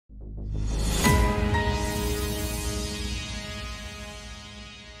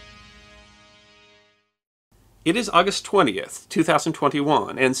It is August 20th,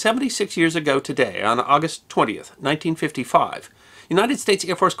 2021, and 76 years ago today, on August 20th, 1955, United States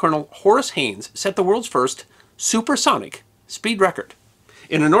Air Force Colonel Horace Haynes set the world's first supersonic speed record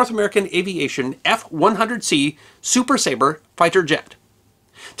in a North American Aviation F-100C Super Sabre fighter jet.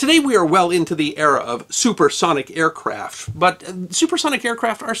 Today we are well into the era of supersonic aircraft, but supersonic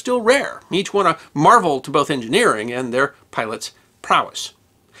aircraft are still rare, each one a marvel to both engineering and their pilots' prowess.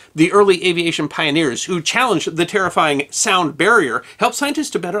 The early aviation pioneers who challenged the terrifying sound barrier helped scientists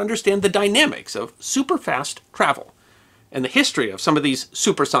to better understand the dynamics of superfast travel. And the history of some of these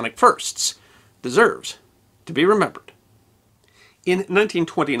supersonic firsts deserves to be remembered. In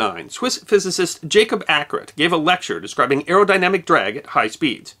 1929, Swiss physicist Jacob Ackert gave a lecture describing aerodynamic drag at high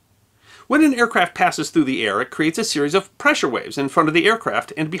speeds. When an aircraft passes through the air, it creates a series of pressure waves in front of the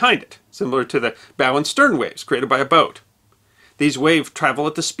aircraft and behind it, similar to the bow and stern waves created by a boat. These waves travel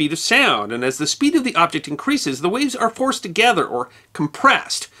at the speed of sound, and as the speed of the object increases, the waves are forced together or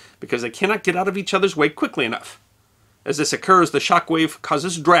compressed because they cannot get out of each other's way quickly enough. As this occurs, the shock wave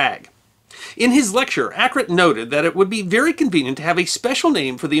causes drag. In his lecture, Ackert noted that it would be very convenient to have a special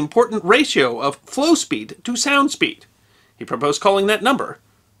name for the important ratio of flow speed to sound speed. He proposed calling that number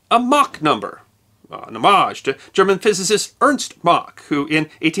a Mach number, an homage to German physicist Ernst Mach, who in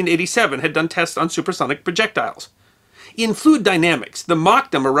 1887 had done tests on supersonic projectiles. In fluid dynamics, the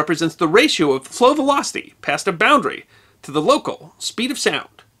Mach number represents the ratio of flow velocity past a boundary to the local speed of sound.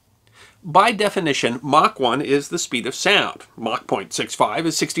 By definition, Mach 1 is the speed of sound. Mach 0.65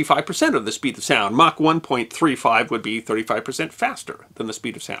 is 65% of the speed of sound. Mach 1.35 would be 35% faster than the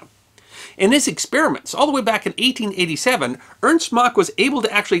speed of sound. In his experiments, all the way back in 1887, Ernst Mach was able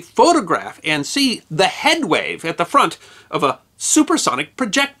to actually photograph and see the head wave at the front of a supersonic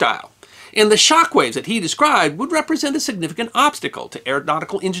projectile. And the shock waves that he described would represent a significant obstacle to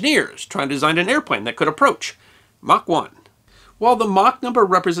aeronautical engineers trying to design an airplane that could approach Mach 1. While the Mach number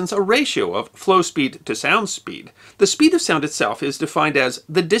represents a ratio of flow speed to sound speed, the speed of sound itself is defined as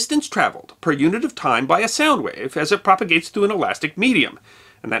the distance traveled per unit of time by a sound wave as it propagates through an elastic medium,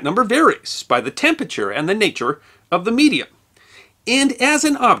 and that number varies by the temperature and the nature of the medium. And as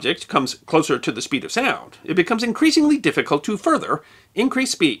an object comes closer to the speed of sound, it becomes increasingly difficult to further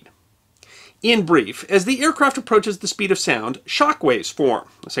increase speed. In brief, as the aircraft approaches the speed of sound, shock waves form,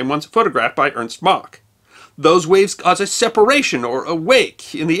 the same ones photographed by Ernst Mach. Those waves cause a separation or a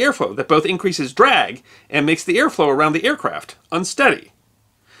wake in the airflow that both increases drag and makes the airflow around the aircraft unsteady.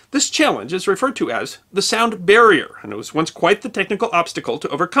 This challenge is referred to as the sound barrier, and it was once quite the technical obstacle to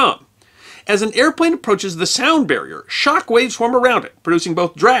overcome. As an airplane approaches the sound barrier, shock waves form around it, producing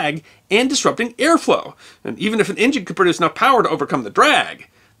both drag and disrupting airflow. And even if an engine could produce enough power to overcome the drag,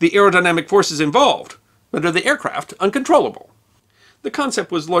 the aerodynamic forces involved render the aircraft uncontrollable. The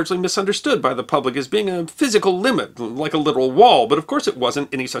concept was largely misunderstood by the public as being a physical limit, like a literal wall, but of course it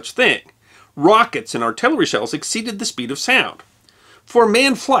wasn't any such thing. Rockets and artillery shells exceeded the speed of sound. For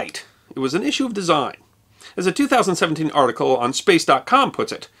manned flight, it was an issue of design. As a 2017 article on Space.com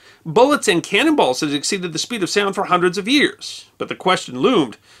puts it, bullets and cannonballs had exceeded the speed of sound for hundreds of years, but the question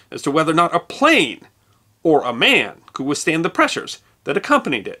loomed as to whether or not a plane or a man could withstand the pressures that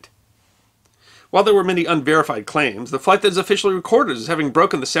accompanied it. While there were many unverified claims, the flight that is officially recorded as having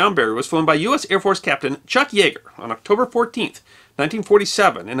broken the sound barrier was flown by U.S. Air Force Captain Chuck Yeager on October 14,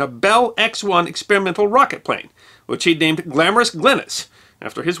 1947, in a Bell X-1 experimental rocket plane, which he named Glamorous Glennis,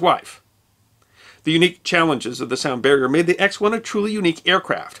 after his wife. The unique challenges of the sound barrier made the X-1 a truly unique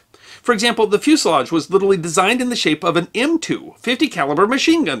aircraft. For example, the fuselage was literally designed in the shape of an M2 50 caliber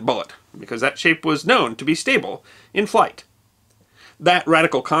machine gun bullet, because that shape was known to be stable in flight. That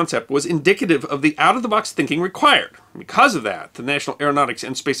radical concept was indicative of the out-of-the-box thinking required. Because of that, the National Aeronautics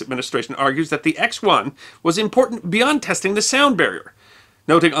and Space Administration argues that the X-1 was important beyond testing the sound barrier,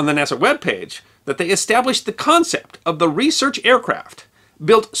 noting on the NASA webpage that they established the concept of the research aircraft,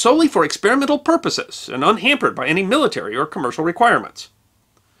 built solely for experimental purposes and unhampered by any military or commercial requirements.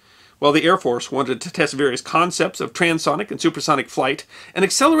 While the Air Force wanted to test various concepts of transonic and supersonic flight, an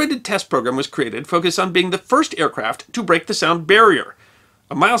accelerated test program was created focused on being the first aircraft to break the sound barrier,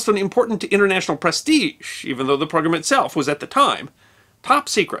 a milestone important to international prestige, even though the program itself was at the time top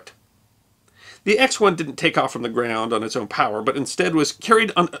secret. The X-1 didn't take off from the ground on its own power, but instead was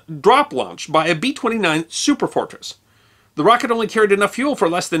carried on a drop launch by a B-29 Superfortress. The rocket only carried enough fuel for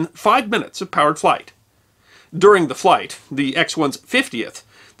less than 5 minutes of powered flight. During the flight, the X-1's 50th,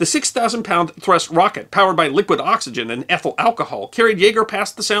 the 6,000-pound thrust rocket, powered by liquid oxygen and ethyl alcohol, carried Yeager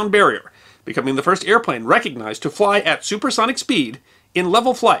past the sound barrier, becoming the first airplane recognized to fly at supersonic speed in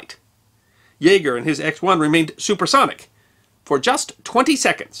level flight. Yeager and his X-1 remained supersonic for just 20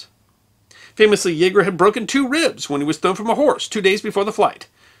 seconds. Famously, Yeager had broken 2 ribs when he was thrown from a horse 2 days before the flight.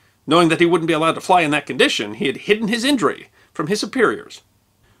 Knowing that he wouldn't be allowed to fly in that condition, he had hidden his injury from his superiors.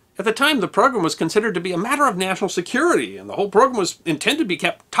 At the time, the program was considered to be a matter of national security, and the whole program was intended to be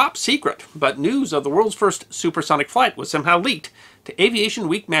kept top secret, but news of the world's first supersonic flight was somehow leaked to Aviation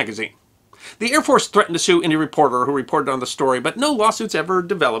Week magazine. The Air Force threatened to sue any reporter who reported on the story, but no lawsuits ever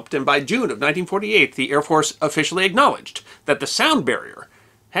developed, and by June of 1948, the Air Force officially acknowledged that the sound barrier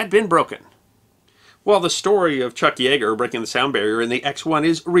had been broken. While the story of Chuck Yeager breaking the sound barrier in the X-1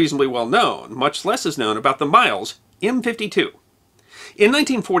 is reasonably well known, much less is known about the Miles M52. In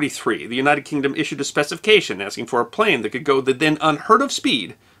 1943, the United Kingdom issued a specification asking for a plane that could go the then unheard-of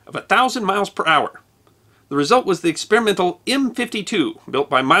speed of 1,000 miles per hour. The result was the experimental M52, built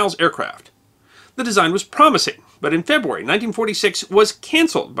by Miles Aircraft. The design was promising, but in February 1946 was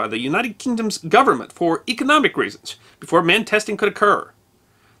cancelled by the United Kingdom's government for economic reasons before manned testing could occur.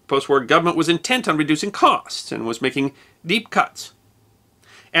 The post-war government was intent on reducing costs and was making deep cuts.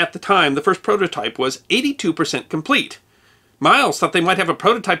 At the time, the first prototype was 82% complete. Miles thought they might have a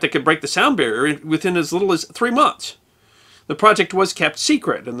prototype that could break the sound barrier within as little as 3 months. The project was kept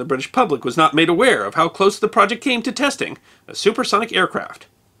secret, and the British public was not made aware of how close the project came to testing a supersonic aircraft.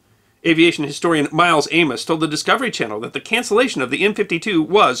 Aviation historian Miles Amos told the Discovery Channel that the cancellation of the M52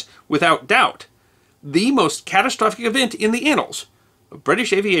 was, without doubt, the most catastrophic event in the annals of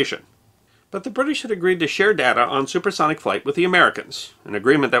British aviation. But the British had agreed to share data on supersonic flight with the Americans, an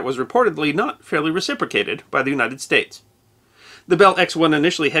agreement that was reportedly not fairly reciprocated by the United States. The Bell X-1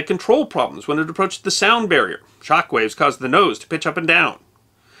 initially had control problems when it approached the sound barrier. Shock waves caused the nose to pitch up and down.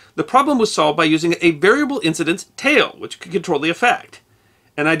 The problem was solved by using a variable incidence tail, which could control the effect,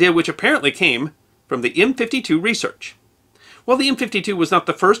 an idea which apparently came from the M52 research. While the M52 was not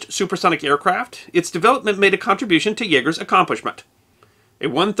the first supersonic aircraft, its development made a contribution to Yeager's accomplishment. A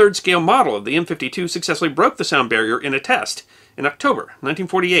 1/3 scale model of the M52 successfully broke the sound barrier in a test in October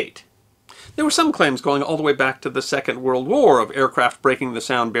 1948. There were some claims going all the way back to the Second World War of aircraft breaking the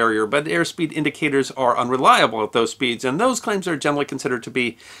sound barrier, but airspeed indicators are unreliable at those speeds, and those claims are generally considered to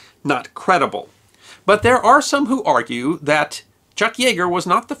be not credible. But there are some who argue that Chuck Yeager was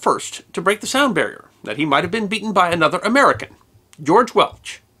not the first to break the sound barrier, that he might have been beaten by another American, George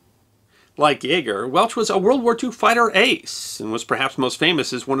Welch. Like Yeager, Welch was a World War II fighter ace, and was perhaps most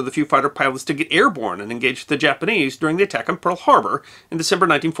famous as one of the few fighter pilots to get airborne and engage the Japanese during the attack on Pearl Harbor in December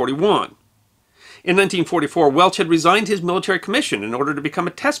 1941. In 1944, Welch had resigned his military commission in order to become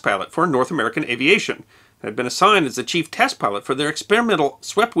a test pilot for North American Aviation, and had been assigned as the chief test pilot for their experimental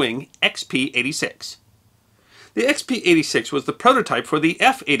swept-wing XP-86. The XP-86 was the prototype for the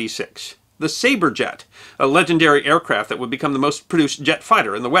F-86, the Sabre jet, a legendary aircraft that would become the most produced jet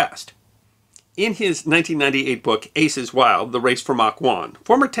fighter in the West. In his 1998 book, Aces Wild, The Race for Mach 1,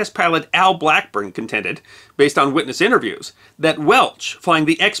 former test pilot Al Blackburn contended, based on witness interviews, that Welch, flying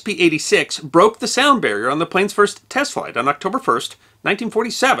the XP-86, broke the sound barrier on the plane's first test flight on October 1st,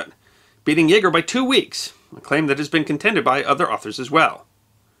 1947, beating Yeager by 2 weeks, a claim that has been contended by other authors as well.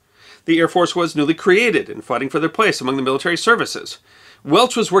 The Air Force was newly created and fighting for their place among the military services.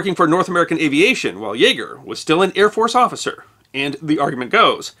 Welch was working for North American Aviation, while Yeager was still an Air Force officer. And the argument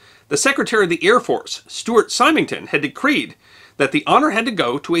goes, the Secretary of the Air Force, Stuart Symington, had decreed that the honor had to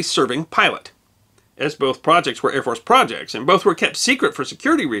go to a serving pilot. As both projects were Air Force projects, and both were kept secret for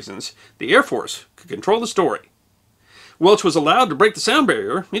security reasons, the Air Force could control the story. Welch was allowed to break the sound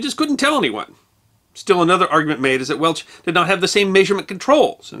barrier, he just couldn't tell anyone. Still, another argument made is that Welch did not have the same measurement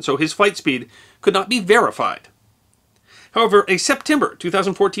controls, and so his flight speed could not be verified. However, a September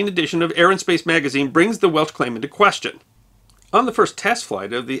 2014 edition of Air and Space magazine brings the Welch claim into question. On the first test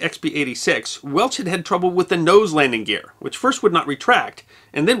flight of the XP-86, Welch had had trouble with the nose landing gear, which first would not retract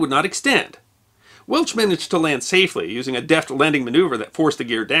and then would not extend. Welch managed to land safely using a deft landing maneuver that forced the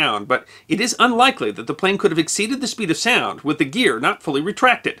gear down, but it is unlikely that the plane could have exceeded the speed of sound with the gear not fully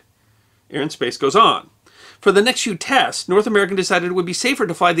retracted. Air and Space goes on. For the next few tests, North American decided it would be safer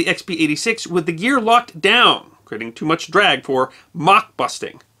to fly the XP-86 with the gear locked down, creating too much drag for mock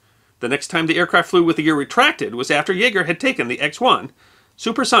busting. The next time the aircraft flew with the gear retracted was after Yeager had taken the X-1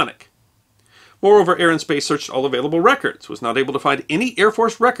 supersonic. Moreover, Air and Space searched all available records, was not able to find any Air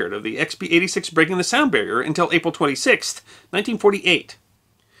Force record of the XP-86 breaking the sound barrier until April 26, 1948.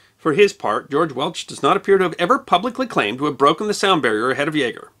 For his part, George Welch does not appear to have ever publicly claimed to have broken the sound barrier ahead of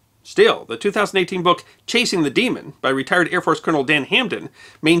Yeager. Still, the 2018 book Chasing the Demon by retired Air Force Colonel Dan Hamden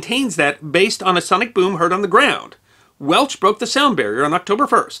maintains that, based on a sonic boom heard on the ground, Welch broke the sound barrier on October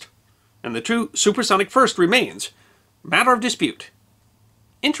 1st. And the true supersonic first remains matter of dispute.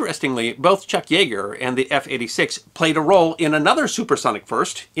 Interestingly, both Chuck Yeager and the F-86 played a role in another supersonic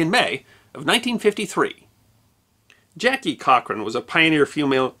first in May of 1953. Jackie Cochran was a pioneer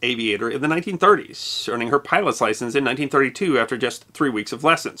female aviator in the 1930s, earning her pilot's license in 1932 after just 3 weeks of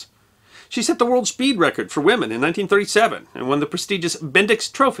lessons. She set the world speed record for women in 1937 and won the prestigious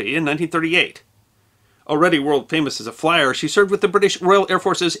Bendix Trophy in 1938. Already world famous as a flyer, she served with the British Royal Air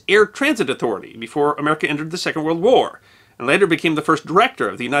Force's Air Transit Authority before America entered the Second World War, and later became the first director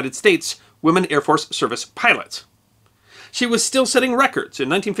of the United States Women Air Force Service Pilots. She was still setting records in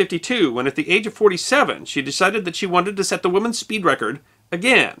 1952 when, at the age of 47, she decided that she wanted to set the women's speed record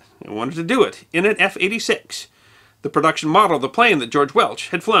again, and wanted to do it in an F-86, the production model of the plane that George Welch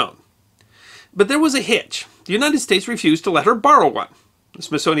had flown. But there was a hitch. The United States refused to let her borrow one. The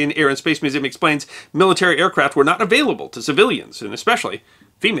Smithsonian Air and Space Museum explains military aircraft were not available to civilians, and especially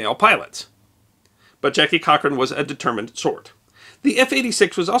female pilots. But Jackie Cochran was a determined sort. The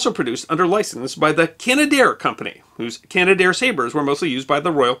F-86 was also produced under license by the Canadair Company, whose Canadair Sabres were mostly used by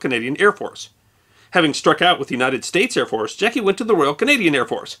the Royal Canadian Air Force. Having struck out with the United States Air Force, Jackie went to the Royal Canadian Air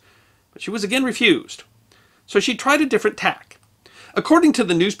Force, but she was again refused. So she tried a different tack. According to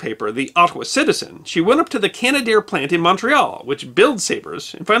the newspaper, the Ottawa Citizen, she went up to the Canadair plant in Montreal, which builds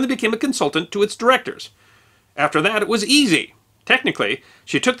Sabres, and finally became a consultant to its directors. After that, it was easy. Technically,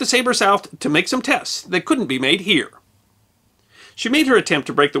 she took the Sabre south to make some tests that couldn't be made here. She made her attempt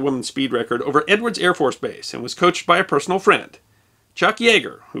to break the women's speed record over Edwards Air Force Base and was coached by a personal friend, Chuck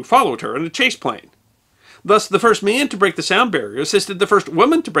Yeager, who followed her in a chase plane. Thus, the first man to break the sound barrier assisted the first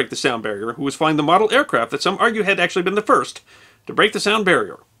woman to break the sound barrier, who was flying the model aircraft that some argue had actually been the first to break the sound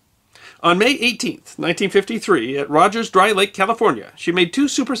barrier. On May 18, 1953, at Rogers Dry Lake, California, she made 2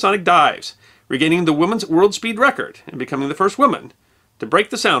 supersonic dives, regaining the women's world speed record and becoming the first woman to break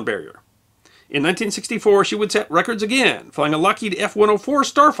the sound barrier. In 1964, she would set records again, flying a Lockheed F-104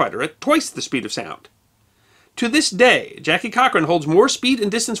 Starfighter at twice the speed of sound. To this day, Jackie Cochran holds more speed and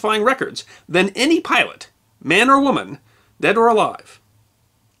distance flying records than any pilot, man or woman, dead or alive.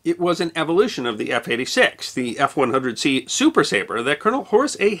 It was an evolution of the F-86, the F-100C Super Sabre, that Colonel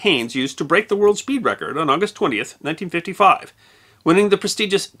Horace A. Haynes used to break the world speed record on August 20th, 1955, winning the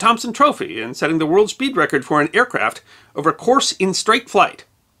prestigious Thompson Trophy and setting the world speed record for an aircraft over course in straight flight.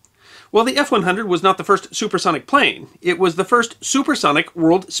 While the F-100 was not the first supersonic plane, it was the first supersonic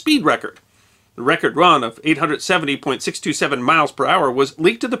world speed record. The record run of 870.627 miles per hour was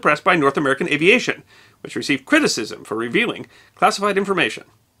leaked to the press by North American Aviation, which received criticism for revealing classified information.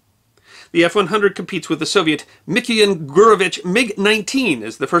 The F-100 competes with the Soviet Mikoyan Gurevich MiG-19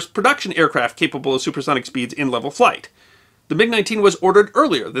 as the first production aircraft capable of supersonic speeds in level flight. The MiG-19 was ordered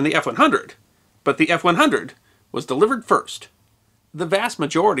earlier than the F-100, but the F-100 was delivered first. The vast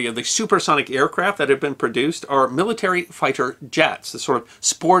majority of the supersonic aircraft that have been produced are military fighter jets, the sort of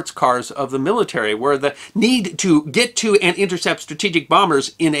sports cars of the military, where the need to get to and intercept strategic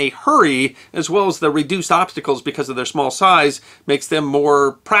bombers in a hurry, as well as the reduced obstacles because of their small size, makes them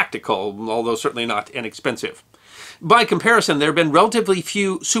more practical, although certainly not inexpensive. By comparison, there have been relatively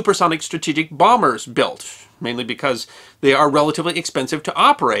few supersonic strategic bombers built, mainly because they are relatively expensive to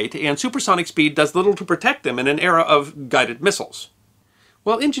operate, and supersonic speed does little to protect them in an era of guided missiles.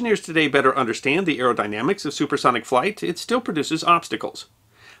 While engineers today better understand the aerodynamics of supersonic flight, it still produces obstacles.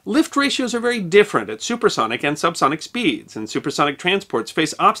 Lift ratios are very different at supersonic and subsonic speeds, and supersonic transports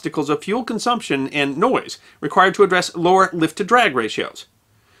face obstacles of fuel consumption and noise required to address lower lift-to-drag ratios.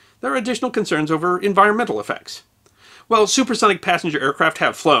 There are additional concerns over environmental effects. While supersonic passenger aircraft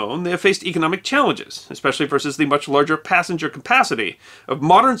have flown, they have faced economic challenges, especially versus the much larger passenger capacity of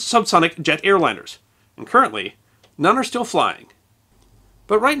modern subsonic jet airliners. And currently, none are still flying.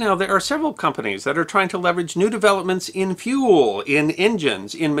 But right now, there are several companies that are trying to leverage new developments in fuel, in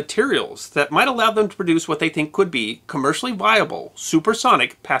engines, in materials that might allow them to produce what they think could be commercially viable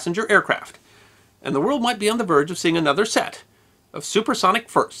supersonic passenger aircraft. And the world might be on the verge of seeing another set of supersonic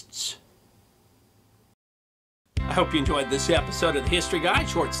firsts. I hope you enjoyed this episode of the History Guide,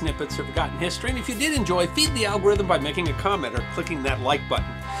 short snippets of forgotten history. And if you did enjoy, feed the algorithm by making a comment or clicking that like button.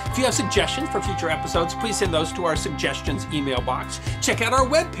 If you have suggestions for future episodes, please send those to our suggestions email box. Check out our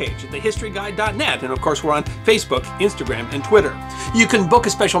webpage at thehistoryguide.net. And of course, we're on Facebook, Instagram, and Twitter. You can book a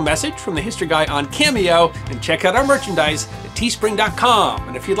special message from the History Guy on Cameo and check out our merchandise at teespring.com.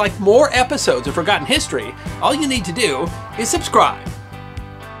 And if you'd like more episodes of Forgotten History, all you need to do is subscribe.